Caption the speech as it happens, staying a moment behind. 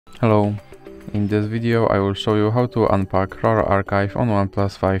Hello, in this video I will show you how to unpack RAR archive on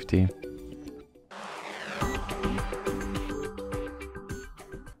OnePlus 5T.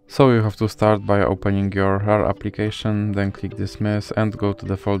 So you have to start by opening your RAR application, then click dismiss and go to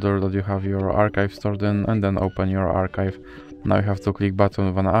the folder that you have your archive stored in and then open your archive. Now you have to click button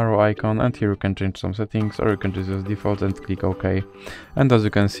with an arrow icon and here you can change some settings, or you can just use default and click OK. And as you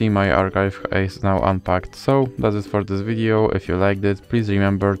can see, my archive is now unpacked. So that's it for this video. If you liked it, please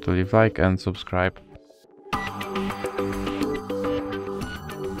remember to leave a like and subscribe.